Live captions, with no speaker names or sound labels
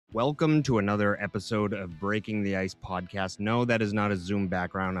Welcome to another episode of Breaking the Ice podcast. No, that is not a Zoom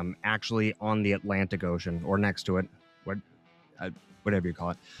background. I'm actually on the Atlantic Ocean, or next to it, whatever you call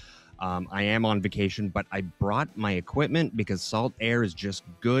it. I am on vacation, but I brought my equipment because salt air is just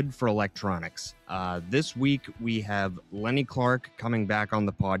good for electronics. This week, we have Lenny Clarke coming back on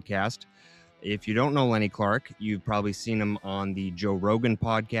the podcast. If you don't know Lenny Clarke, you've probably seen him on the Joe Rogan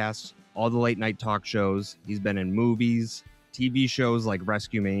podcast, all the late night talk shows. He's been in movies, TV shows like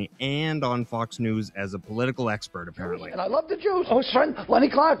Rescue Me, and on Fox News as a political expert, apparently. And I love the Jews. Oh, friend, Lenny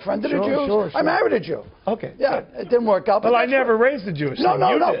Clarke, friend of the Jews. Sure. I married a Jew. Okay. Yeah, it didn't work out. Well, I never raised a Jewish. No,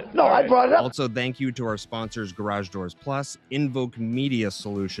 you no. did. I brought it up. Also, thank you to our sponsors, Garage Doors Plus, Invoke Media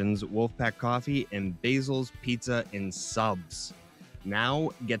Solutions, Wolfpack Coffee, and Basil's Pizza and Subs. Now,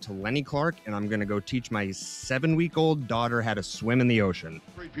 get to Lenny Clarke, and I'm going to go teach my 7-week-old daughter how to swim in the ocean.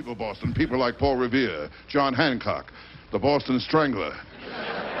 Great people, Boston. People like Paul Revere, John Hancock, the Boston Strangler,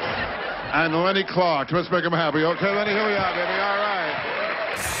 and Lenny Clarke. Let's make him happy. Okay, Lenny, here we are, baby. All right.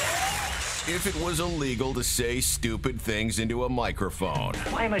 If it was illegal to say stupid things into a microphone,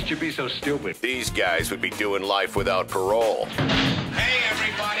 Why must you be so stupid? these guys would be doing life without parole. Hey,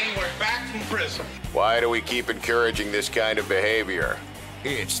 everybody, we're back from prison. Why do we keep encouraging this kind of behavior?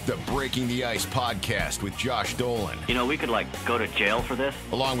 It's the Breaking the Ice podcast with Josh Dolan, You know, we could, go to jail for this.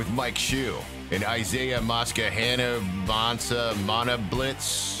 along with Mike Shue and Isaiah Moskahana Bonsa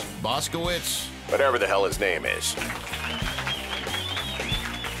Monablitz Boskowitz, whatever the hell his name is.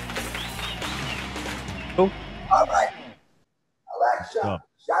 All right. Alexa,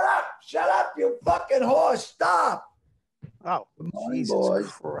 shut up, you fucking horse. Stop. Oh, Good morning, Jesus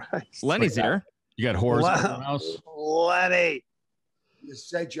boys. Christ. Lenny's here. You got whores in the house? Lenny. You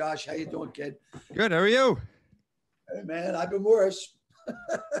say, Josh, how you doing, kid? Good, how are you? Hey, man, I've been worse.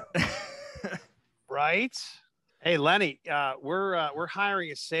 Right? Hey, Lenny, we're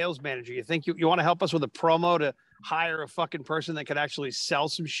hiring a sales manager. You think you want to help us with a promo to hire a fucking person that could actually sell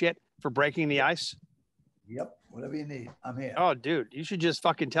some shit for Breaking the Ice? Yep, whatever you need. I'm here. Oh, dude, you should just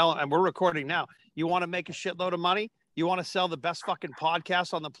fucking tell him. And we're recording now. You want to make a shitload of money? You want to sell the best fucking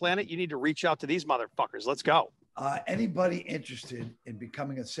podcast on the planet? You need to reach out to these motherfuckers. Let's go. Anybody interested in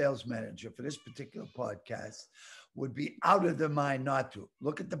becoming a sales manager for this particular podcast would be out of their mind not to.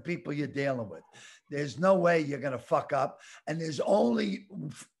 Look at the people you're dealing with. There's no way you're going to fuck up, and there's only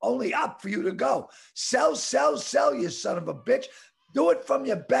up for you to go. Sell, you son of a bitch. Do it from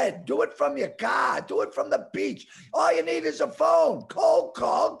your bed. Do it from your car. Do it from the beach. All you need is a phone. Cold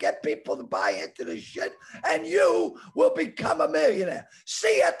call. Get people to buy into the shit, and you will become a millionaire.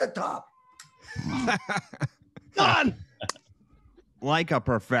 See you at the top. Done. Like a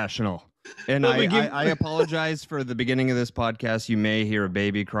professional. And I apologize for the beginning of this podcast. You may hear a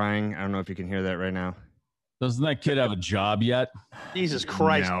baby crying. I don't know if you can hear that right now. Doesn't that kid have a job yet? Jesus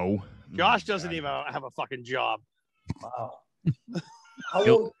Christ. No. Josh doesn't even have a fucking job. Wow. How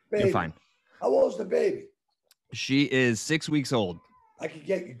old baby? You're fine. How old's the baby? She is 6 weeks old. I could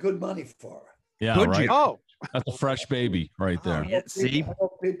get you good money for her. Yeah, Could right. you? Oh, That's a fresh baby right there. Yeah, see? I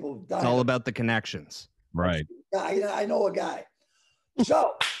know people die. It's all about the connections. Right. I know a guy.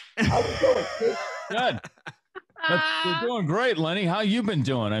 So, how we doing, kid? Good. You're doing great, Lenny. How you been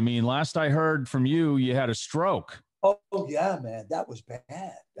doing? I mean, last I heard from you, you had a stroke. Oh yeah, man, that was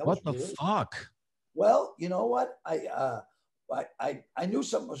bad. What the fuck? Well, you know what? I knew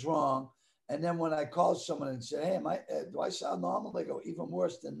something was wrong, and then when I called someone and said, "Hey, do I sound normal?" They go, "Even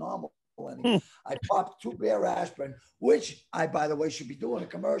worse than normal." And I popped 2 Bayer aspirin, which I, by the way, should be doing a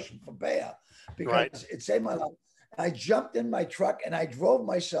commercial for Bayer because it saved my life. I jumped in my truck and I drove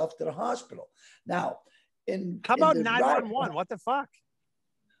myself to the hospital. Now, how about 911? What the fuck?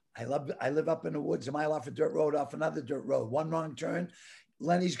 I live up in the woods, a mile off a dirt road, off another dirt road. One wrong turn,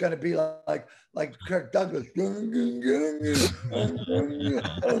 Lenny's gonna be like Kirk Douglas. You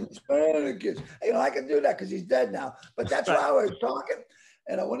know, I can do that because he's dead now. But that's why I was talking.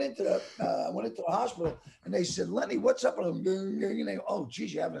 And I went into the hospital, and they said, "Lenny, what's up with him?" And they go, "Oh,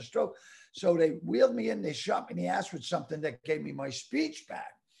 geez, you're having a stroke." So they wheeled me in. They shot me in the ass with something that gave me my speech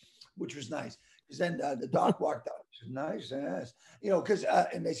back, which was nice. Because then the doc walked out. He said, "Nice ass," you know. Because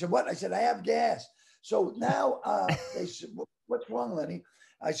and they said, "What?" I said, "I have gas." So now they said, "What's wrong, Lenny?"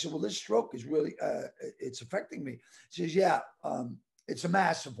 I said, "Well, this stroke is really it's affecting me." He says, "Yeah, it's a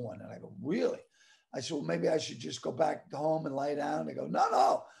massive one." And I go, "Really?" I said, "Well, maybe I should just go back home and lay down." They go,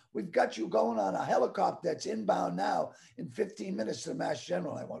 "No, we've got you going on a helicopter that's inbound now in 15 minutes to the Mass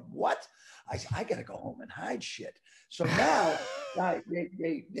General." I went, "What?" I said, "I got to go home and hide shit." So now they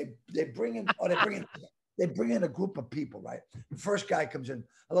bring in they bring in a group of people, right? The first guy comes in.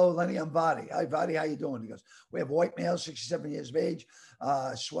 Hello, Lenny, I'm Vadi. Hi, Vadi, how you doing? He goes, we have a white male, 67 years of age,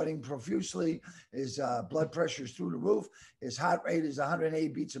 sweating profusely. His blood pressure is through the roof. His heart rate is 180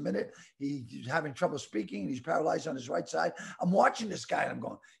 beats a minute. He's having trouble speaking. And he's paralyzed on his right side. I'm watching this guy and I'm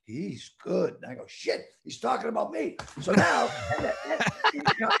going, he's good. And I go, shit, he's talking about me. So now,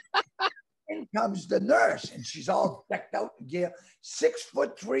 in comes the nurse, and she's all decked out in gear,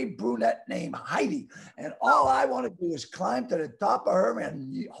 6'3" brunette named Heidi. And all I want to do is climb to the top of her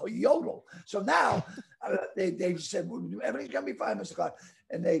and yodel. So now they said, everything's going to be fine, Mr. Clarke.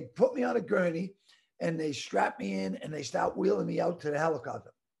 And they put me on a gurney and they strap me in and they start wheeling me out to the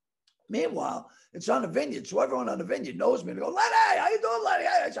helicopter. Meanwhile, it's on the vineyard. So everyone on the vineyard knows me. They go, Lenny, how you doing, Lenny?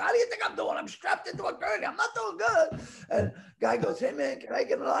 I said, how do you think I'm doing? I'm strapped into a gurney. I'm not doing good. And guy goes, hey, man, can I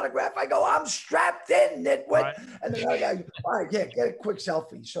get an autograph? I go, I'm strapped in, nitwit. Right. And the guy goes, all right, yeah, get a quick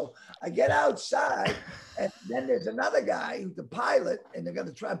selfie. So I get outside, and then there's another guy who's the pilot, and they're going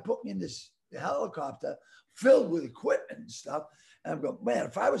to try and put me in this helicopter filled with equipment and stuff. And I'm going, man,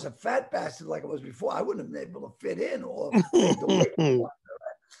 if I was a fat bastard like I was before, I wouldn't have been able to fit in or make the weight.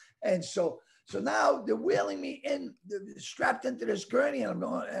 And so now they're wheeling me in, strapped into this gurney, and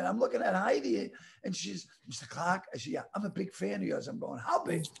I'm looking at Heidi, and she's, Mr. Clarke. I said, yeah, I'm a big fan of yours. I'm going, how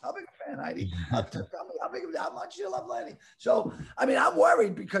big a fan, Heidi? Tell me how much you love Lenny. So, I mean, I'm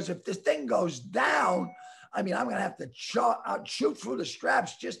worried because if this thing goes down, I mean, I'm going to have to shoot through the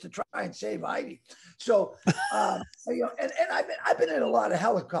straps just to try and save Heidi. So, you know, and I've been in a lot of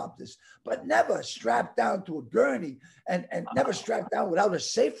helicopters, but never strapped down to a gurney and never strapped down without a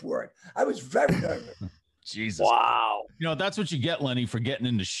safe word. I was very nervous. Jesus. Wow. You know, that's what you get, Lenny, for getting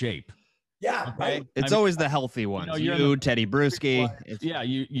into shape. Yeah, okay. It's always the healthy ones. You Teddy Bruschi. Yeah,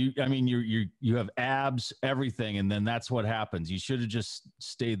 I mean, you have abs, everything, and then that's what happens. You should have just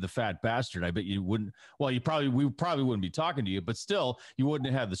stayed the fat bastard. I bet you wouldn't. Well, we probably wouldn't be talking to you, but still, you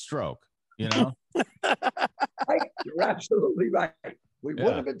wouldn't have had the stroke. You know. You're absolutely right. We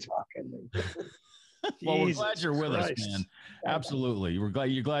wouldn't have been talking. Well, we're glad you're with us, man. Absolutely. You're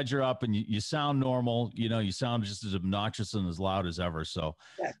glad you're up and you sound normal. You know, you sound just as obnoxious and as loud as ever. So.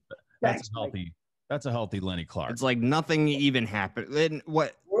 Yeah. That's a healthy Lenny Clarke. It's like nothing even happened. And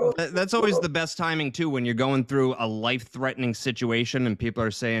that's always the best timing too, when you're going through a life-threatening situation and people are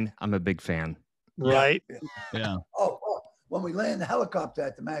saying, I'm a big fan. Right. Yeah. Oh, when we land the helicopter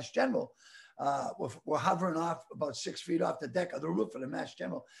at the Mass General, we're hovering off about 6 feet off the deck of the roof of the Mass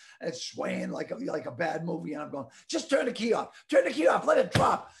General, and it's swaying like a bad movie. And I'm going, just turn the key off, let it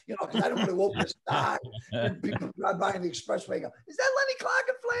drop, you know, because I don't want to open the sky. And people drive by in the expressway and go, is that Lenny Clarke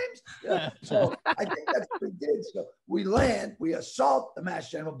in flames? Yeah. So I think that's what we did. So we land, we assault the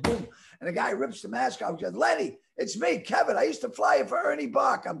Mass General, boom, and the guy rips the mask off. He goes, Lenny, it's me, Kevin. I used to fly you for Ernie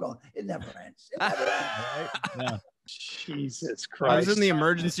Bach. I'm going, it never ends. It never ends. Right? Yeah. Jesus Christ. I was in the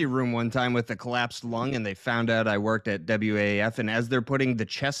emergency room one time with a collapsed lung, and they found out I worked at WAF. And as they're putting the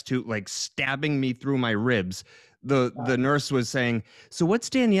chest tube, like stabbing me through my ribs, the nurse was saying, "So what's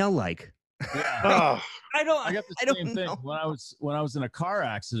Danielle like?" Yeah. I got the same thing when I was in a car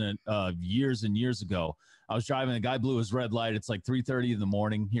accident years and years ago. I was driving, the guy blew his red light. It's like 3:30 in the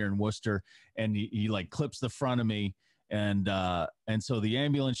morning here in Worcester, and he like clips the front of me. And so the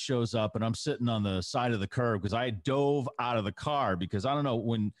ambulance shows up, and I'm sitting on the side of the curb because I dove out of the car because I don't know,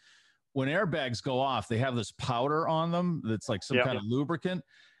 when airbags go off, they have this powder on them that's like some kind of lubricant.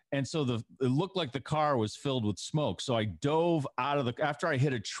 And so it looked like the car was filled with smoke. So I dove after I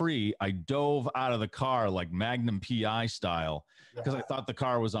hit a tree, I dove out of the car like Magnum PI style because I thought the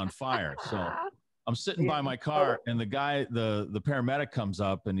car was on fire. So I'm sitting by my car, and the guy, the paramedic comes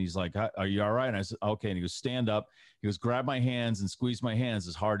up, and he's like, are you all right? And I said, okay. And he goes, stand up. He goes, grab my hands and squeeze my hands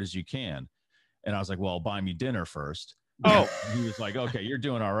as hard as you can. And I was like, well, buy me dinner first. Oh, he was like, okay, you're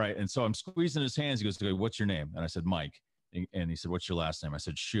doing all right. And so I'm squeezing his hands. He goes, what's your name? And I said, Mike. And he said, what's your last name? I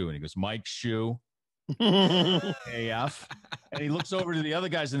said, Shoe. And he goes, Mike Shoe. AF. And he looks over to the other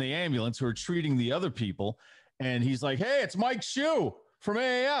guys in the ambulance who are treating the other people. And he's like, hey, it's Mike Shoe from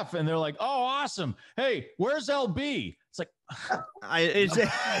AAF. And they're like, oh, awesome. Hey, where's LB? It's like,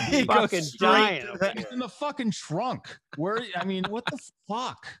 he fucking dying. He's in the fucking trunk. I mean, what the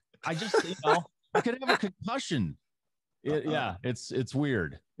fuck? I just, I could have a concussion. It's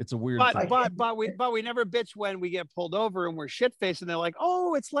weird. It's a weird thing. But we never bitch when we get pulled over and we're shit faced and they're like,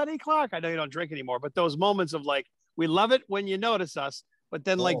 oh, it's Lenny Clarke. I know you don't drink anymore, but those moments of like, we love it when you notice us, but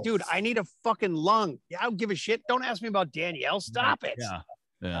then like, dude, I need a fucking lung. Yeah, I don't give a shit. Don't ask me about Danielle. Stop it.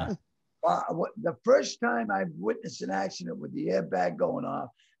 Yeah. The first time I witnessed an accident with the airbag going off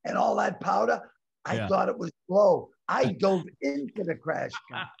and all that powder, I thought it was slow. I dove into the crash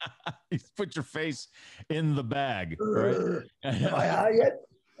car. You put your face in the bag, right? Am I high yet?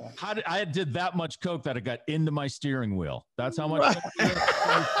 I did that much coke that it got into my steering wheel. That's how much.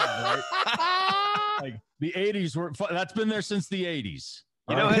 Right? Like the 80s were. That's been there since the 80s.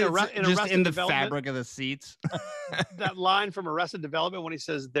 You know, just in the fabric of the seats. That line from Arrested Development when he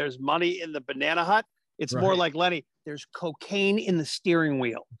says, "There's money in the banana hut." It's more like, Lenny, there's cocaine in the steering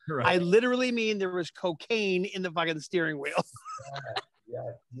wheel. Right. I literally mean there was cocaine in the fucking steering wheel.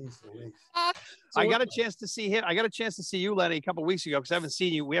 So I got a chance to see him. I got a chance to see you, Lenny, a couple of weeks ago because I haven't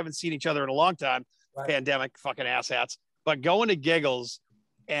seen you. We haven't seen each other in a long time. Right. Pandemic, fucking asshats. But going to Giggles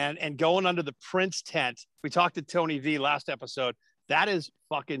and going under the Prince tent. We talked to Tony V last episode. That is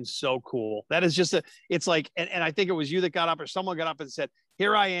fucking so cool. That is just it's like, and I think it was you that got up or someone got up and said,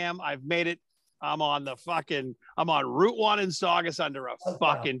 "Here I am. I've made it. I'm on Route 1 in Saugus under a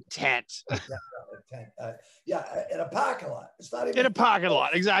fucking tent." In a parking lot. It's not even in a parking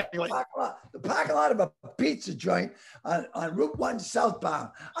lot, exactly. The parking lot of a pizza joint on Route 1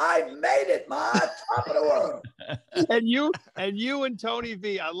 southbound. I made it, man. Top of the world. and you and Tony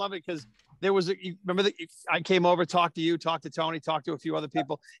V. I love it because there was remember that I came over, talked to you, talked to Tony, talked to a few other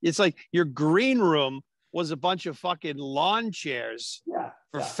people. It's like your green room was a bunch of fucking lawn chairs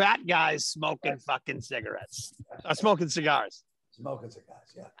for fat guys smoking fucking cigarettes. Smoking cigars.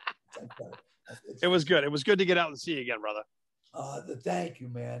 It was good. It was good to get out and see you again, brother. Thank you,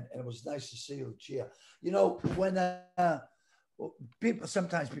 man. And it was nice to see you, Chia. You know, when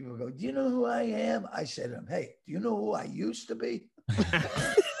sometimes people go, "Do you know who I am?" I say to them, "Hey, do you know who I used to be?"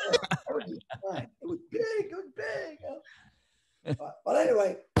 It was big. But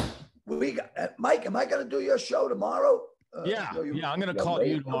anyway, we got Mike. Am I going to do your show tomorrow? I'm going to call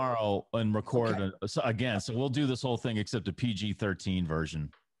you tomorrow and record again. So we'll do this whole thing except a PG-13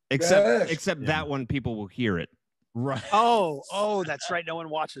 version. Except that one, people will hear it. Right. Oh, that's right. No one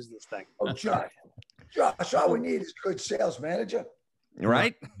watches this thing. Oh, Josh, all we need is a good sales manager.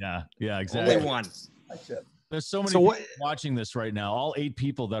 Right? Yeah, exactly. Only one. That's it. There's so many people watching this right now. All 8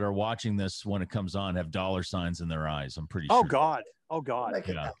 people that are watching this when it comes on have dollar signs in their eyes. I'm pretty sure. Oh God.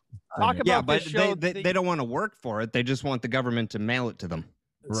 Yeah. Talk about but this show. They don't want to work for it. They just want the government to mail it to them.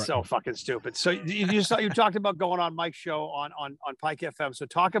 It's so fucking stupid. So you talked about going on Mike's show on Pike FM. So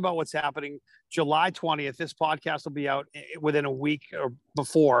talk about what's happening July 20th. This podcast will be out within a week or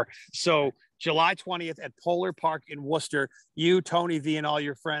before. So July 20th at Polar Park in Worcester. You, Tony V, and all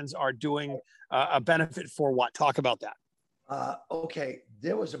your friends are doing a benefit for what? Talk about that. Okay.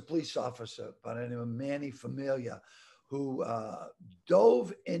 There was a police officer by the name of Manny Familia who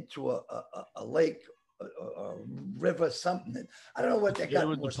dove into a lake, a river, something. I don't know what they got.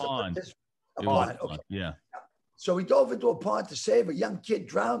 It was a pond. A pond. Okay. Yeah. So he dove into a pond to save a young kid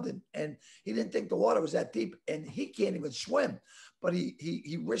drowned, and he didn't think the water was that deep, and he can't even swim. But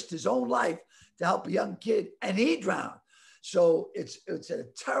he risked his own life to help a young kid, and he drowned. So it's a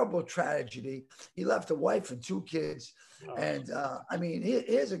terrible tragedy. He left a wife and 2 kids, and I mean,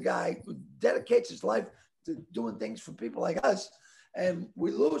 here's a guy who dedicates his life to doing things for people like us, and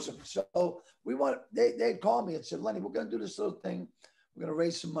we lose him. So they called me and said, "Lenny, we're going to do this little thing. We're going to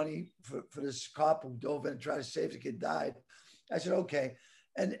raise some money for this cop who dove in and tried to save the kid, died." I said, "Okay."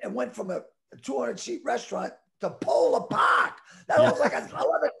 And went from a 200-seat restaurant to Polar Park. That was like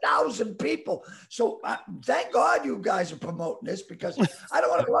 11,000 people. So thank God you guys are promoting this, because I don't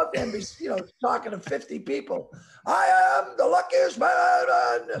want to go out there and be, talking to 50 people. I am the luckiest man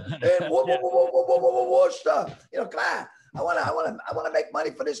in Worcester. Come on. I want to make money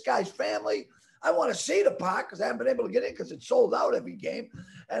for this guy's family. I want to see the park because I haven't been able to get in because it's sold out every game.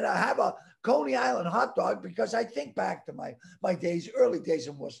 And I have a Coney Island hot dog because I think back to my early days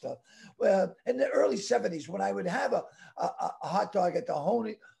in Worcester. In the early 70s, when I would have a hot dog at the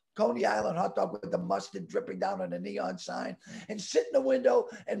Coney Island hot dog with the mustard dripping down on a neon sign, and sit in the window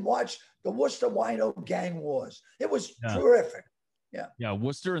and watch the Worcester Wino gang wars. It was terrific. Yeah,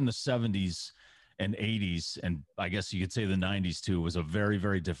 Worcester in the 70s and 80s, and I guess you could say the 90s too, was a very,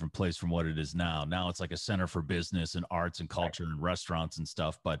 very different place from what it is now. Now it's like a center for business and arts and culture and restaurants and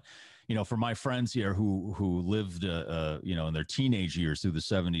stuff. But, for my friends here who lived, in their teenage years through the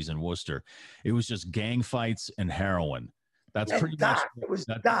 70s in Worcester, it was just gang fights and heroin. That's pretty much. It was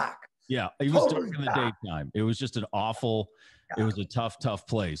dark. Yeah, it was dark in the daytime. It was just an awful. It was a tough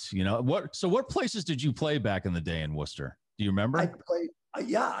place. What places did you play back in the day in Worcester? Do you remember? I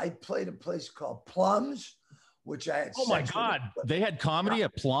played a place called Plums, which I had. Oh my God! They had comedy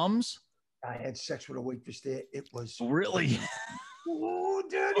at Plums. I had sex with a waitress there. It was really. Oh,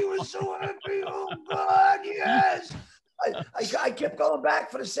 Daddy was so happy. Oh God, yes. I kept going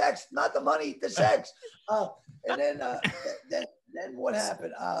back for the sex, not the money, the sex. And then what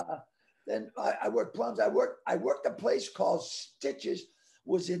happened? Then I worked plums. I worked a place called Stitches.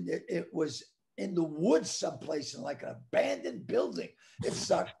 It was in the woods someplace in like an abandoned building. It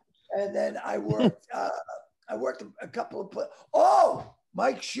sucked. And then I worked a couple of Oh,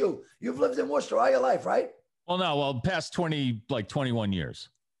 Mike Shue, you've lived in Worcester all your life, right? Well, no, past 21 years.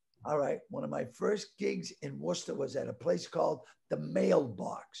 All right. One of my first gigs in Worcester was at a place called the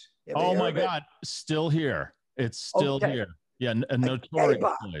Mailbox. Oh my God. Still here. It's still here. Yeah. A notorious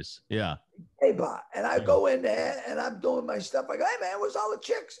place. Yeah. Hey, bar. And I go in there and I'm doing my stuff. I go, hey man, where's all the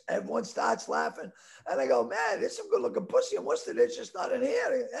chicks? Everyone starts laughing. And I go, man, there's some good looking pussy in Worcester. It's just not in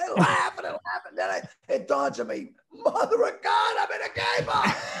here. They're laughing and laughing. Then it dawns on me, mother of God, I'm in a gay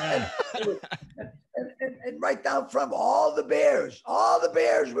bar. And right down from all the bears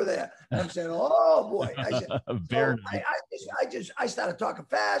were there. And I'm saying, oh boy. I said, I started talking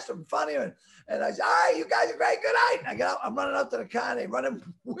fast and funny. And I said, all right, you guys are great. Good night. And I get out, I'm running out to the car and they running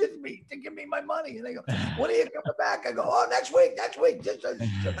with me to give me my money. And they go, when are you coming back? I go, oh, next week. Just throw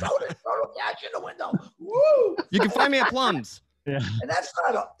the cash in the window. Woo! You can find me at Plums. Yeah. And that's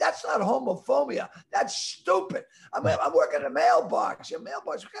not homophobia. That's stupid. I'm working a mailbox. Your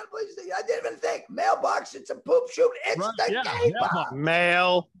mailbox. What kind of place is that? I didn't even think. Mailbox. It's a poop shoot. It's the gay bar.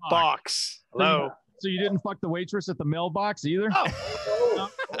 Mailbox. Hello. So you didn't fuck the waitress at the mailbox either? Oh,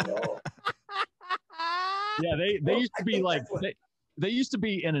 no. Yeah, they used to be like they used to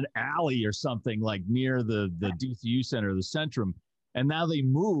be in an alley or something like near the DCU Center, the Centrum, and now they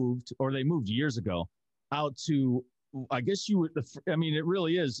moved years ago out to. I guess I mean, it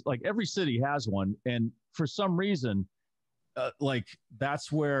really is like every city has one. And for some reason, like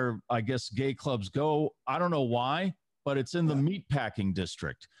that's where I guess gay clubs go. I don't know why, but it's in the meatpacking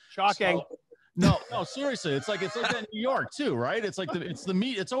district. Shocking. So, no, seriously. It's like that in New York too, right? It's like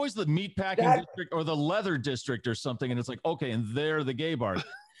it's always the meatpacking district or the leather district or something. And it's like, okay. And they're the gay bars.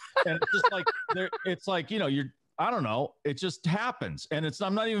 And it's just like, it's like, I don't know. It just happens. And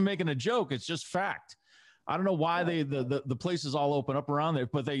I'm not even making a joke. It's just fact. I don't know why the places all open up around there,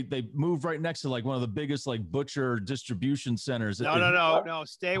 but they moved right next to like one of the biggest like butcher distribution centers. No.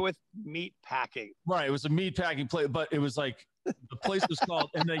 Stay with meat packing. Right. It was a meat packing place, but it was like the place was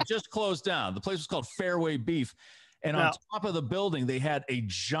called, and they just closed down. The place was called Fairway Beef. And on top of the building, they had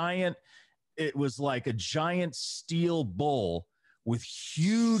it was like a giant steel bowl with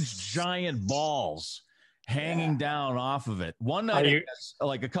huge giant balls hanging down off of it. One night,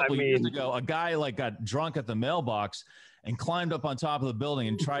 like a couple of years ago, a guy like got drunk at the mailbox and climbed up on top of the building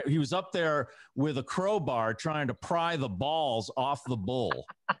and he was up there with a crowbar trying to pry the balls off the bull.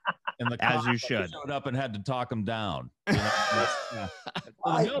 And the as you should showed up and had to talk him down. The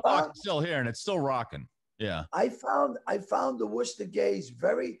mailbox is still here and it's still rocking. Yeah. I found the Worcester gays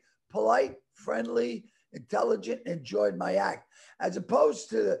very polite, friendly, intelligent, enjoyed my act, as opposed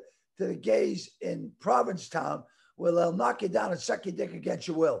to the gays in Provincetown, where they'll knock you down and suck your dick against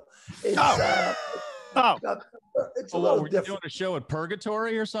your will. It's a little different. You doing a show at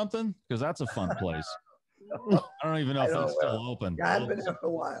Purgatory or something? Because that's a fun place. I don't even know if that's still open. Yeah, I've been there for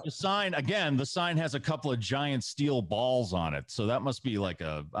a while. The sign has a couple of giant steel balls on it, so that must be like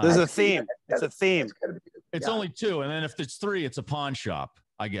a. There's a theme. It's a theme. It's only two, and then if it's three, it's a pawn shop,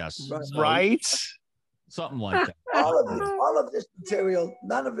 I guess. Right. Something like that. All of this material,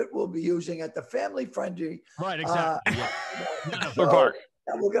 none of it we'll be using at the family friendly. Right, exactly. Park.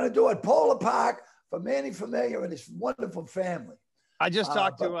 And we're going to do it Polar Park for Manny Familia and his wonderful family. I just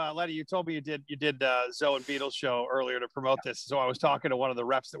talked to Lenny. You told me you did Zoe and Beatles show earlier to promote this. So I was talking to one of the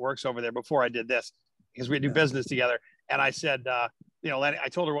reps that works over there before I did this because we do business together. And I said, Lenny, I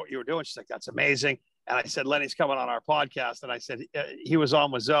told her what you were doing. She's like, that's amazing. And I said, Lenny's coming on our podcast. And I said, he was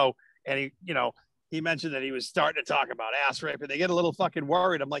on with Zoe and he mentioned that he was starting to talk about ass rape and they get a little fucking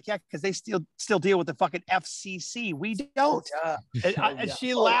worried. I'm like, yeah, because they still deal with the fucking FCC. We don't. And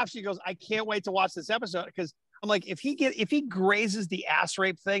she laughs. She goes, I can't wait to watch this episode because I'm like, if he grazes the ass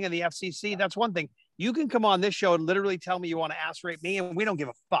rape thing and the FCC, that's one thing. You can come on this show and literally tell me you want to ass rape me and we don't give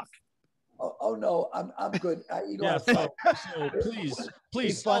a fuck. Oh no, I'm good. So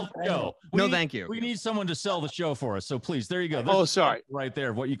please sell the show. Thank you. We need someone to sell the show for us. So please, there you go. Oh, sorry. Right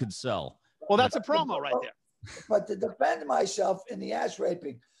there, what you could sell. Well, that's a promo right there. But to defend myself in the ass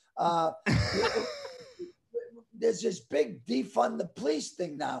raping, there's this big defund the police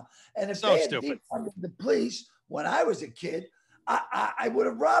thing now. And if they had defunded the police when I was a kid, I would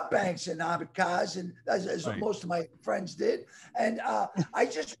have robbed banks and armored cars, and as most of my friends did. And I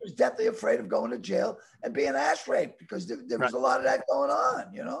just was deathly afraid of going to jail and being ass raped because there was a lot of that going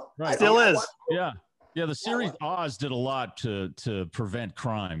on, Right. Still is. Yeah. Yeah, the series Oz did a lot to prevent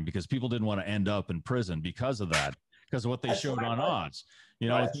crime because people didn't want to end up in prison because of that, because of what they showed on Oz. You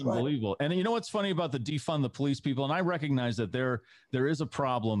know, it's unbelievable. And you know what's funny about the defund the police people? And I recognize that there is a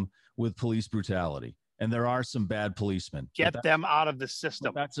problem with police brutality, and there are some bad policemen. Get them out of the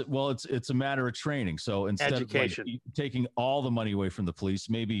system. That's it. Well, it's a matter of training. So instead of like taking all the money away from the police,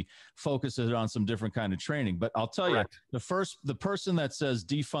 maybe focus it on some different kind of training. But I'll tell you, the person that says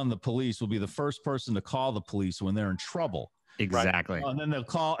defund the police will be the first person to call the police when they're in trouble. Exactly. And then they'll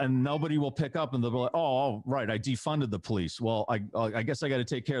call and nobody will pick up and they'll be like, oh, right, I defunded the police. Well, I guess I got to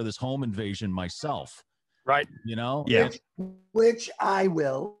take care of this home invasion myself. Right. You know? Yeah. Which I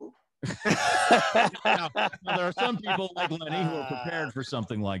will. Now, there are some people like Lenny who are prepared for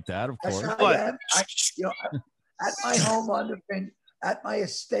something like that, of course. At my home at my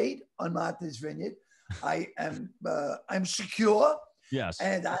estate on Martha's Vineyard, I'm secure. Yes.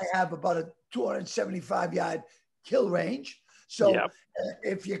 And I have about a 275-yard kill range. So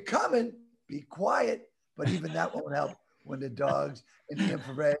if you're coming, be quiet. But even that won't help when the dogs and the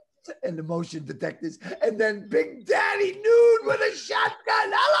infrared and the motion detectors, and then Big Daddy nude with a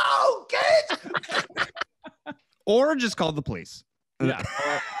shotgun. Hello, kids. Or just call the police. Yeah.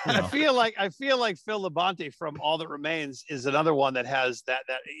 I feel like Phil Labonte from All That Remains is another one that has that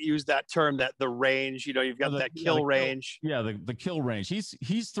use that term, that the range. You know, you've got that kill range. The kill range.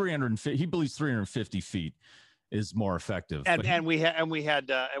 He's 350. He believes 350 feet is more effective. And we had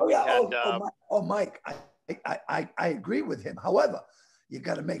Mike, I agree with him. However, you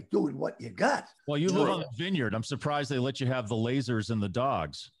got to make do with what you got. Well, you live on the vineyard. I'm surprised they let you have the lasers and the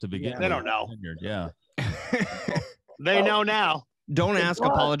dogs to begin. They don't know. Vineyard. Yeah. They know now. Don't ask,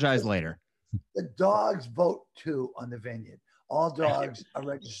 apologize later. The dogs vote too on the vineyard. All dogs are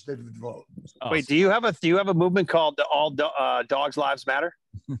registered to vote. Wait, do you have a movement called All Dogs Lives Matter?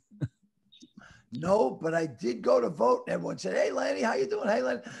 No, but I did go to vote, and everyone said, "Hey, Lenny, how you doing? Hey,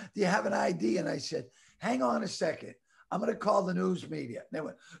 Lenny, do you have an ID?" And I said, "Hang on a second. I'm going to call the news media." And they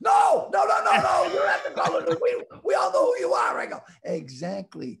went, No. You have to call the news. We all know who you are. I go,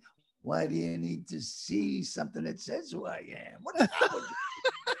 exactly. Why do you need to see something that says who I am? What the hell would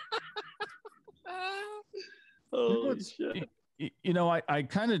you? Oh, shit. You know,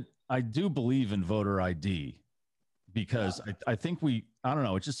 I do believe in voter ID because I think I don't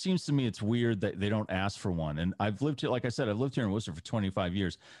know. It just seems to me it's weird that they don't ask for one. And I've lived here, like I said, I've lived here in Worcester for 25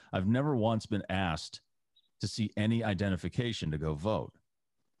 years. I've never once been asked to see any identification to go vote.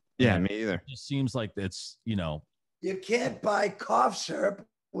 Yeah, me either. It just seems like it's, you know. You can't buy cough syrup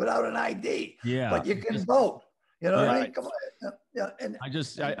without an ID. Yeah. But you can vote. You know what I mean? Come on. Yeah. And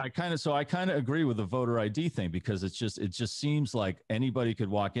I kind of agree with the voter ID thing because it just seems like anybody could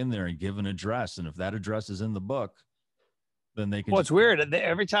walk in there and give an address. And if that address is in the book, then they can. Well, it's weird.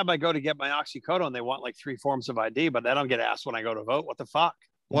 Every time I go to get my oxycodone, they want like 3 forms of ID, but I don't get asked when I go to vote. What the fuck?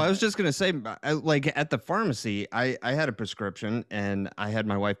 Well, I was just going to say, like at the pharmacy, I had a prescription and I had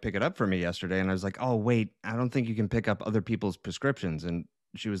my wife pick it up for me yesterday. And I was like, oh, wait, I don't think you can pick up other people's prescriptions. And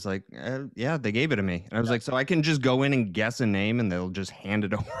she was like, yeah, they gave it to me. And I was like, so I can just go in and guess a name and they'll just hand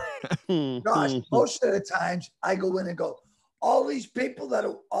it over. Gosh, most of the times I go in and go, all these people that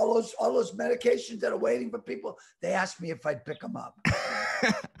are all those medications that are waiting for people, they ask me if I'd pick them up.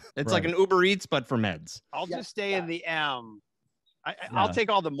 It's like an Uber Eats, but for meds. I'll just stay in the M. I'll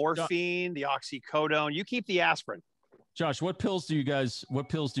take all the morphine, the oxycodone. You keep the aspirin. Josh, what pills do you guys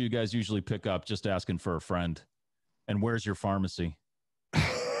usually pick up just asking for a friend? And where's your pharmacy?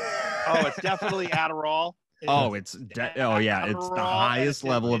 Oh, it's definitely Adderall. It's the highest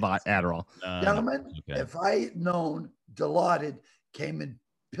level of Adderall. Gentlemen, if I had known Dilaudid came in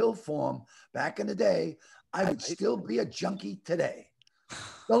pill form back in the day, I would still be a junkie today.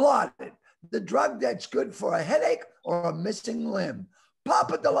 Dilaudid, the drug that's good for a headache or a missing limb.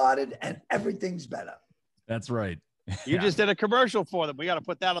 Pop a Dilaudid and everything's better. That's right. You just did a commercial for them. We got to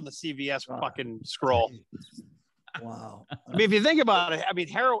put that on the CVS fucking scroll. Wow. I mean, if you think about it, I mean,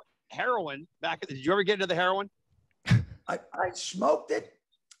 heroin back. Did you ever get into the heroin? I smoked it.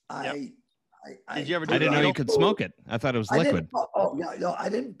 Did you ever? I didn't know you could smoke it. I thought it was liquid. I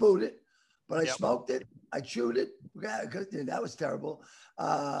didn't boot it, but I smoked it. I chewed it. That was terrible.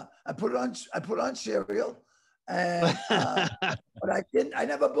 I put it on cereal, and but I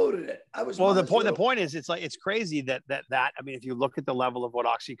never booted it. I was the point is, it's crazy that I mean, if you look at the level of what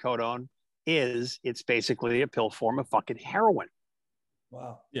oxycodone is, it's basically a pill form of fucking heroin.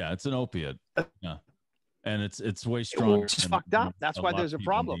 Wow. Yeah, it's an opiate. Yeah. And it's way stronger. It's fucked up. That's why there's a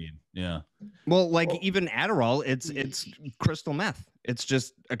problem. Yeah. Well, like even Adderall, it's crystal meth. It's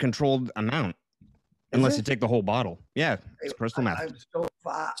just a controlled amount. Unless you take the whole bottle. Yeah, it's crystal meth. I'm so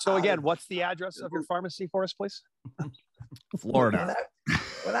far. So again, what's the address of your pharmacy for us, please? Florida.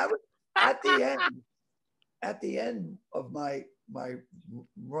 When I was at the end of my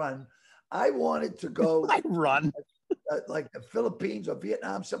run, I wanted to go like the Philippines or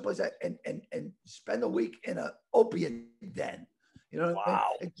Vietnam, someplace, and spend a week in an opiate den. You know,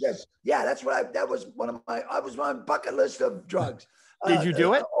 wow. It just, yeah, that was one of I was on my bucket list of drugs. Did you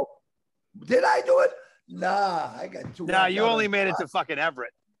do it? Did I do it? Nah, I got too. Nah, you only made it to fucking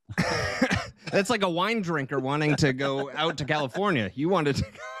Everett. That's like a wine drinker wanting to go out to California. You wanted to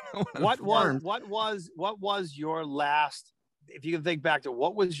go. What was your last, if you can think back to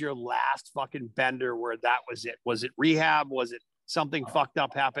what was your last fucking bender where that was it? Was it rehab? Was it something fucked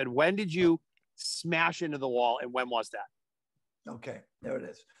up happened? When did you smash into the wall and when was that? Okay, there it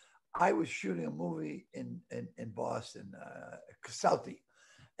is. I was shooting a movie in Boston, Southie,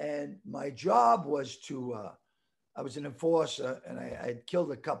 and my job was to, I was an enforcer and I had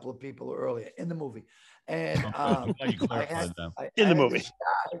killed a couple of people earlier in the movie. And I had this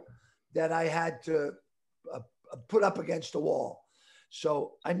guy that I had to put up against the wall.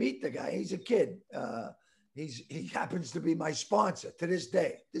 So I meet the guy, he's a kid. He happens to be my sponsor to this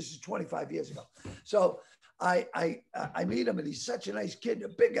day. This is 25 years ago. So I meet him and he's such a nice kid, a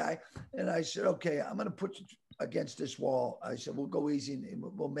big guy. And I said, okay, I'm going to put you against this wall. I said, we'll go easy and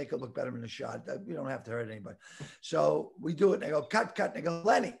we'll make it look better in the shot. We don't have to hurt anybody. So we do it. And I go, cut. And I go,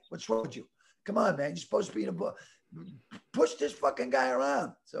 Lenny, what's wrong with you? Come on, man. You're supposed to be in a book. Push this fucking guy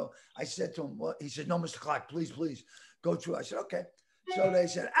around. So I said to him, well, he said, no, Mr. Clarke, please go through. I said, okay. So they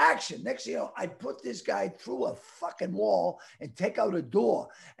said, action. Next thing you know, I put this guy through a fucking wall and take out a door.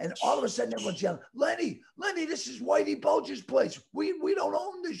 And all of a sudden, everyone's yelling, Lenny, this is Whitey Bulger's place. We don't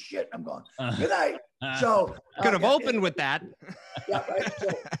own this shit. I'm going, good night. So could have opened with that. Yeah, right.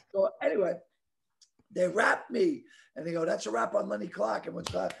 So anyway, they wrapped me and they go, that's a wrap on Lenny Clarke.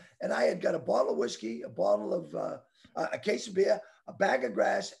 And I had got a bottle of whiskey, a bottle of a case of beer, a bag of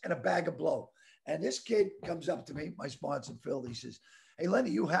grass, and a bag of blow. And this kid comes up to me, my sponsor, Phil. He says, hey,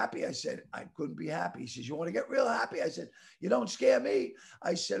 Lenny, you happy? I said, I couldn't be happy. He says, you want to get real happy? I said, you don't scare me.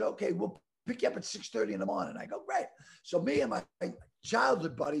 I said, okay, we'll pick you up at 6:30 in the morning. I go, great. So me and my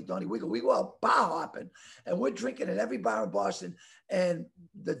childhood buddy, Donnie Wiggle, we go out bar hopping and we're drinking at every bar in Boston. And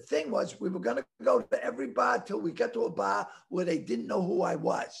the thing was, we were going to go to every bar till we got to a bar where they didn't know who I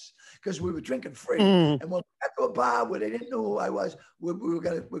was because we were drinking free. And when we got to a bar where they didn't know who I was, we were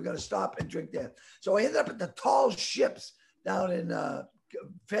going to stop and drink there. So I ended up at the Tall Ships down in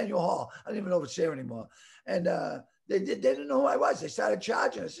Faneuil Hall. I don't even know if it's there anymore. And they didn't know who I was. They started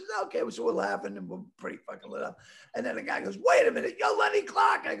charging. I said, okay, so we're laughing and we're pretty fucking lit up. And then the guy goes, wait a minute, you're Lenny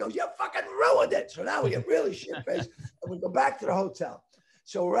Clarke. And I go, you fucking ruined it. So now we get really shit-faced and we go back to the hotel.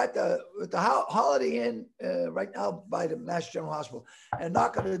 So we're at the Holiday Inn right now by the Mass General Hospital and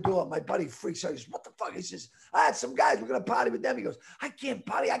knock on the door. My buddy freaks out. He says, what the fuck? He says, I had some guys. We're going to party with them. He goes, I can't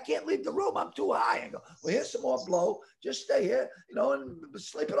party. I can't leave the room. I'm too high. I go, well, here's some more blow. Just stay here, and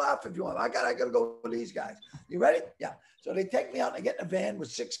sleep it off if you want. I got to go with these guys. You ready? Yeah. So they take me out and I get in a van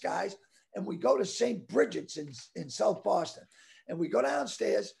with 6 guys and we go to St. Bridget's in South Boston. And we go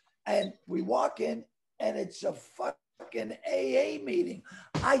downstairs and we walk in and it's a fucking AA meeting.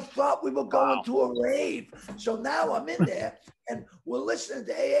 I thought we were going to a rave. So now I'm in there and we're listening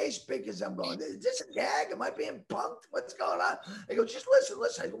to AA speakers. I'm going, is this a gag? Am I being punked? What's going on? They go, just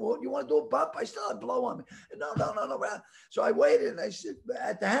listen. I go, well, you want to do a bump? I still have blow on me. No. So I waited and I said,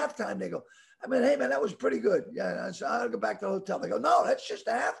 at the halftime, they go, hey, man, that was pretty good. Yeah, so I'll go back to the hotel. They go, no, that's just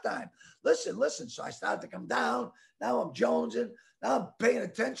a halftime. Listen. So I started to come down. Now I'm jonesing. Now I'm paying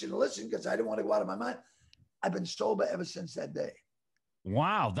attention to listen because I didn't want to go out of my mind. I've been sober ever since that day.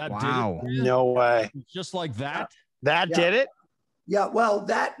 Wow. Did it. No way. Just like that? Did it? Yeah, well,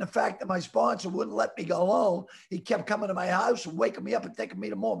 that and the fact that my sponsor wouldn't let me go alone. He kept coming to my house and waking me up and taking me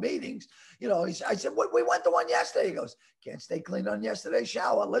to more meetings. I said, we went to one yesterday. He goes, can't stay clean on yesterday's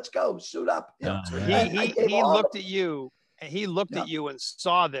shower. Let's go, suit up. He looked at you and he looked at you and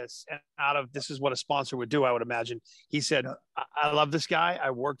saw this. And this is what a sponsor would do, I would imagine. He said, I love this guy.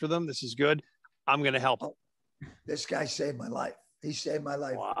 I worked with him. This is good. I'm going to help him. This guy saved my life. He saved my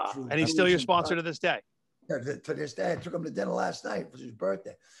life. Wow. And he's still your sponsor to this day. To this day, I took him to dinner last night. It was his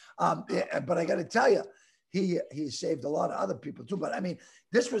birthday. But I got to tell you, he saved a lot of other people too. But I mean,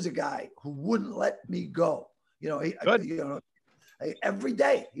 this was a guy who wouldn't let me go. Every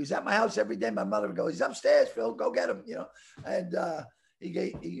day he was at my house every day. My mother would go, he's upstairs, Phil, go get him. And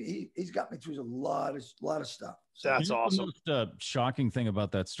he's got me through a lot of stuff. That's awesome. The most shocking thing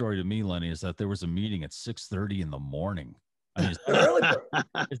about that story to me, Lenny, is that there was a meeting at 6:30 in the morning. I mean,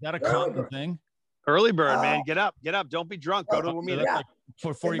 is that a common thing? Early bird, man. Get up. Don't be drunk. Go to a meeting. Yeah.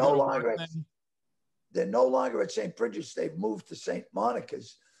 Before you no go to longer work, they're no longer at St. Bridget's. They've moved to St.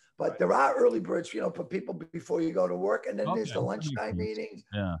 Monica's. But there are early birds, for people before you go to work. And then there's the lunchtime meetings.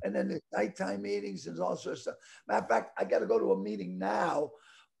 Yeah. And then there's nighttime meetings and all sorts of stuff. Matter of fact, I got to go to a meeting now.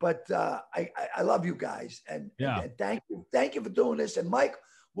 But I love you guys. And thank you. Thank you for doing this. And Mike,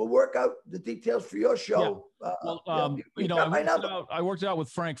 we'll work out the details for your show. Yeah. I worked it out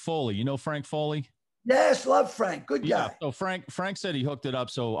with Frank Foley. You know Frank Foley? Yes, love Frank. Good guy. Yeah, so Frank said he hooked it up.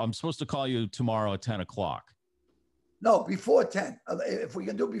 So I'm supposed to call you tomorrow at 10 o'clock. No, before 10. If we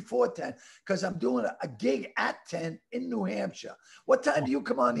can do before 10, because I'm doing a gig at 10 in New Hampshire. What time do you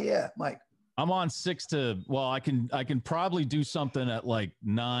come on the air, Mike? I'm on 6 to, well, I can probably do something at like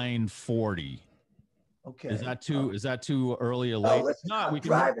 9:40. Okay. Is that too early or late? No, we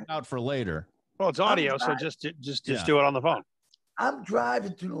can work it out for later. Well, it's audio, so just do it on the phone. I'm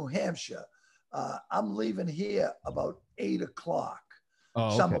driving to New Hampshire. I'm leaving here about 8 o'clock.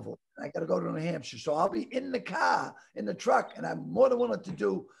 Some of them. I got to go to New Hampshire. So I'll be in the car, in the truck, and I'm more than willing to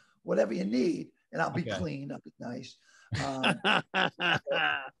do whatever you need. And I'll be clean. I'll be nice.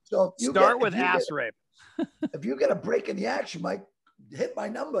 So start with ass rape. If you get a break in the action, Mike, hit my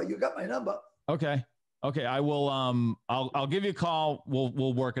number. You got my number. Okay. I will. I'll give you a call.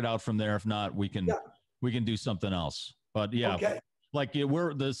 We'll work it out from there. If not, we can do something else. But yeah. Okay. Like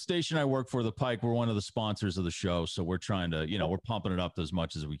we're the station I work for, the Pike. We're one of the sponsors of the show, so we're trying to, we're pumping it up as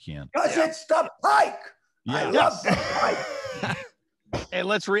much as we can. Because it's the Pike. Yeah. I love the Pike. Hey,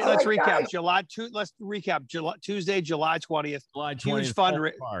 let's recap. Guys. Let's recap. Tuesday, July 20th.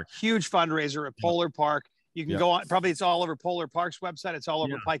 Huge fundraiser at Polar Park. You can go on. Probably it's all over Polar Park's website. It's all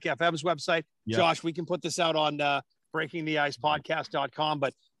over Pike FM's website. Josh, we can put this out on breakingtheicepodcast.com.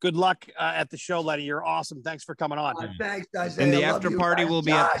 But good luck at the show, Lenny. You're awesome. Thanks for coming on. Thanks, guys. And the after party will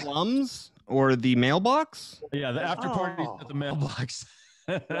be at Plums or the mailbox? Yeah, the after party at the mailbox.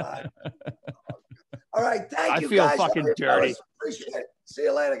 All right. Thank you, guys. I feel fucking dirty. Appreciate it. See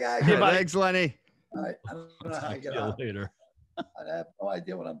you later, guys. Yeah, thanks, Lenny. All right. I don't know how you get out. Later. I have no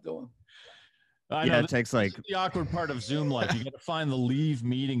idea what I'm doing. It takes like the awkward part of Zoom life. You got to find the leave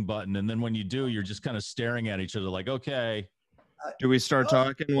meeting button, and then when you do, you're just kind of staring at each other like, okay. Do we start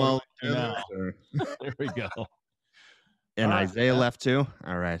talking? Well, there we go. And Isaiah left too.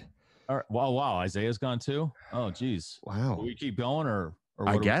 All right. Wow. Isaiah's gone too. Oh, geez. Wow. Do we keep going or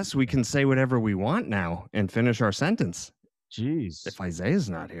I guess we can say whatever we want now and finish our sentence. Jeez. If Isaiah's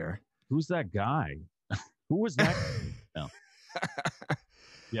not here. Who's that guy? Who was that? No.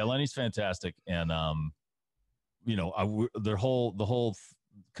 Yeah, Lenny's fantastic. And, the whole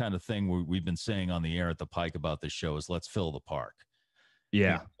kind of thing we've been saying on the air at the Pike about this show is let's fill the park.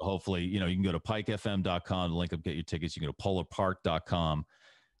 Yeah. And hopefully, you can go to pikefm.com to link up, get your tickets. You can go to polarpark.com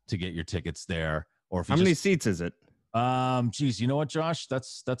to get your tickets there. Or if you many seats is it? Geez, you know what, Josh?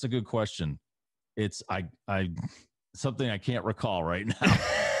 That's a good question. It's something I can't recall right now.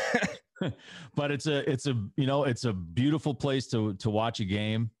 But it's a beautiful place to watch a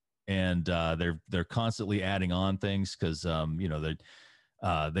game, and they're constantly adding on things because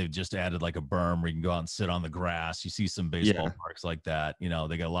they've just added like a berm where you can go out and sit on the grass. You see some baseball parks like that. They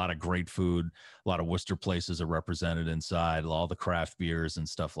got a lot of great food. A lot of Worcester places are represented inside. All the craft beers and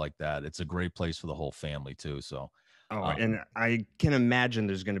stuff like that. It's a great place for the whole family too. So. And I can imagine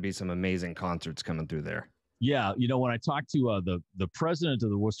there's going to be some amazing concerts coming through there. Yeah, when I talked to the president of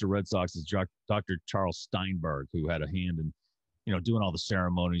the Worcester Red Sox is Dr. Charles Steinberg, who had a hand in, doing all the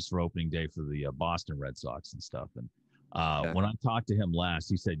ceremonies for opening day for the Boston Red Sox and stuff. And when I talked to him last,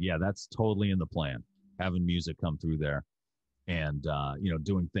 he said, yeah, that's totally in the plan, having music come through there. And,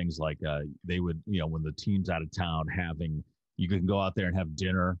 doing things like they would, when the team's out of town, you can go out there and have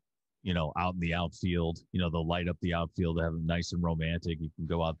dinner, out in the outfield, they'll light up the outfield to have it nice and romantic. You can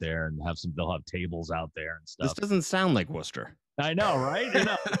go out there and they'll have tables out there and stuff. This doesn't sound like Worcester. I know,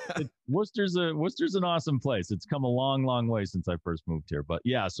 right? Worcester's an awesome place. It's come a long, long way since I first moved here. But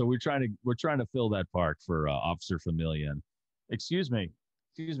yeah, so we're trying to fill that park for Officer Familia. And excuse me,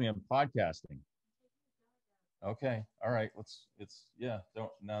 I'm podcasting. Okay, all right.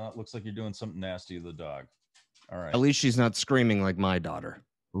 Now it looks like you're doing something nasty to the dog. All right. At least she's not screaming like my daughter.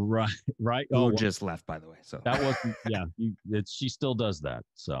 Right. Who just left, by the way. So that wasn't. Yeah, she still does that.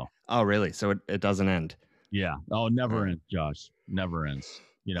 So. Oh, really? So it doesn't end. Yeah. Oh, never ends, Josh. Never ends.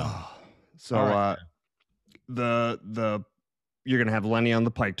 So right. You're gonna have Lenny on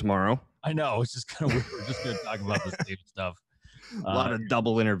the Pike tomorrow. I know. It's just kind of weird. We're just gonna talk about the same stuff. A lot of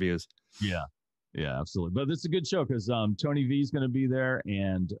double interviews. Yeah. Yeah, absolutely. But it's a good show because Tony V is going to be there,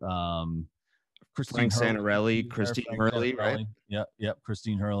 and Christine Frank Hurley, Santarelli, Christine Hurley, right? Yep,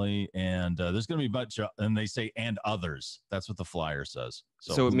 Christine Hurley, and there's going to be a bunch of, and they say and others. That's what the flyer says.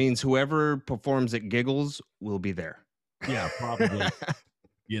 So it means whoever performs at Giggles will be there. Yeah, probably.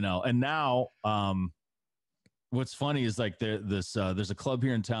 And now, what's funny is like there's a club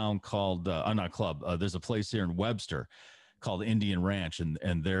here in town called not club. There's a place here in Webster called Indian Ranch,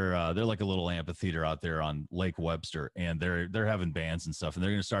 and they're like a little amphitheater out there on Lake Webster, and they're having bands and stuff, and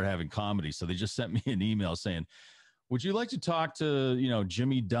they're going to start having comedy. So they just sent me an email saying, would you like to talk to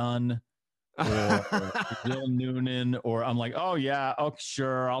Jimmy Dunn or Bill Noonan? Or I'm like, oh yeah, oh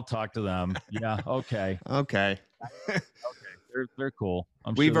sure, I'll talk to them. Yeah, okay. Okay. They're cool.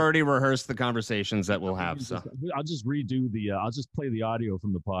 We've already rehearsed the conversations that we'll have. So I'll just redo I'll just play the audio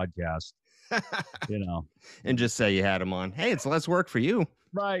from the podcast. And just say you had them on. Hey, it's less work for you.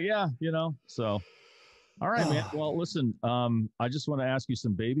 Right. Yeah. So, all right, man. Well, listen, I just want to ask you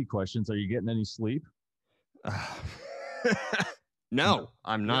some baby questions. Are you getting any sleep? No,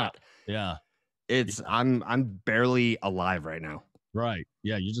 I'm not. Yeah. I'm barely alive right now. Right.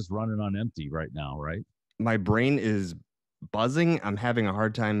 Yeah. You're just running on empty right now, right? My brain is buzzing. I'm having a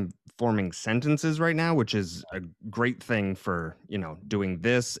hard time forming sentences right now, which is a great thing for, doing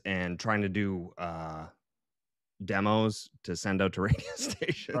this and trying to do demos to send out to radio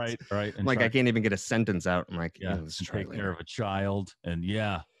stations. Right. And I can't even get a sentence out. I'm like, let's take care of a child. And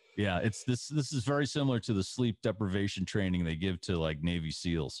yeah, it's this is very similar to the sleep deprivation training they give to like Navy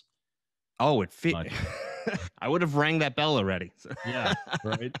SEALs. Oh, I would have rang that bell already. Yeah,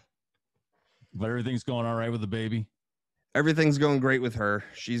 right. But everything's going all right with the baby? Everything's going great with her.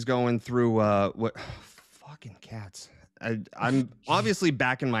 She's going through what fucking cats. I'm obviously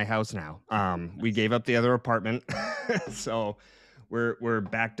back in my house now. We gave up the other apartment. So we're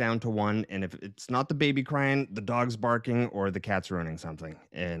back down to one. And if it's not the baby crying, the dog's barking, or the cat's ruining something.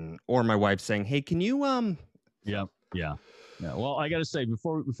 Or my wife saying, hey, can you Yeah. Well, I got to say,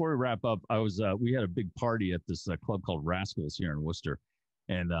 before we wrap up, we had a big party at this club called Rascals here in Worcester.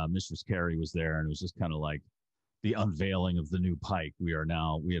 And Mistress Carrie was there, and it was just kind of like the unveiling of the new Pike. We had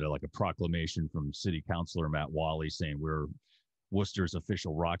a proclamation from City Councilor Matt Wally saying we're Worcester's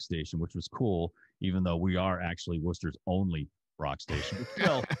official rock station, which was cool, even though we are actually Worcester's only rock station. But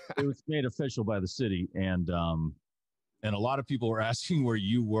still, it was made official by the city, and a lot of people were asking where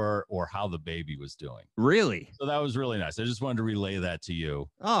you were or how the baby was doing. Really? So that was really nice. I just wanted to relay that to you.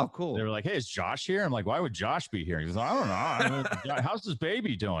 Oh, cool. They were like, hey, is Josh here? I'm like, why would Josh be here? He goes, I don't know. How's this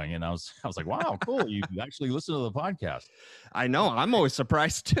baby doing? And I was like, wow, cool. You actually listen to the podcast. I know. I'm always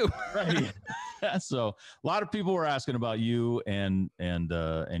surprised too. Right. So a lot of people were asking about you and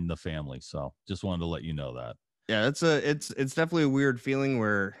the family. So just wanted to let you know that. Yeah, it's definitely a weird feeling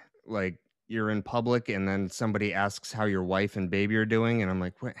where like you're in public and then somebody asks how your wife and baby are doing, and I'm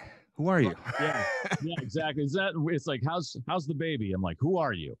like, what? Who are you? Yeah, exactly. It's like, how's the baby? I'm like, who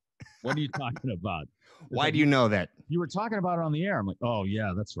are you? What are you talking about? Why do you know that? You were talking about it on the air. I'm like, oh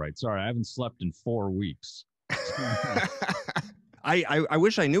yeah, that's right. Sorry, I haven't slept in 4 weeks. I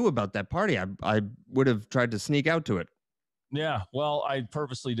wish I knew about that party. I would have tried to sneak out to it. Yeah, well, I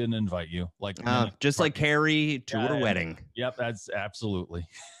purposely didn't invite you. Like just like Carrie to her wedding. Yep, that's absolutely.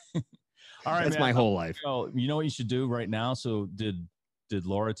 All right, that's my whole life. So you know what you should do right now? So did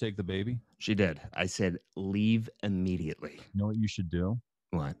Laura take the baby? She did. I said, leave immediately. You know what you should do?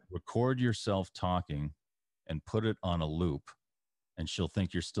 What? Record yourself talking and put it on a loop, and she'll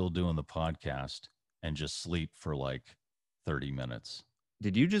think you're still doing the podcast and just sleep for like 30 minutes.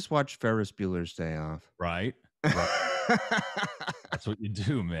 Did you just watch Ferris Bueller's Day Off? Right. That's what you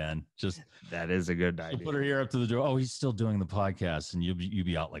do, man. Just that is a good idea. Put her ear up to the door. Oh, he's still doing the podcast, and you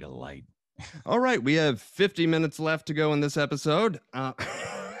be out like a light. All right, we have 50 minutes left to go in this episode. All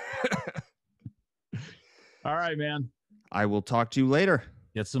right, man. I will talk to you later.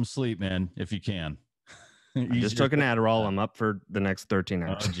 Get some sleep, man, if you can. I just took an Adderall. I'm up for the next 13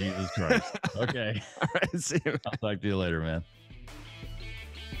 hours. Oh, Jesus Christ. Okay. All right, see you. I'll talk to you later, man.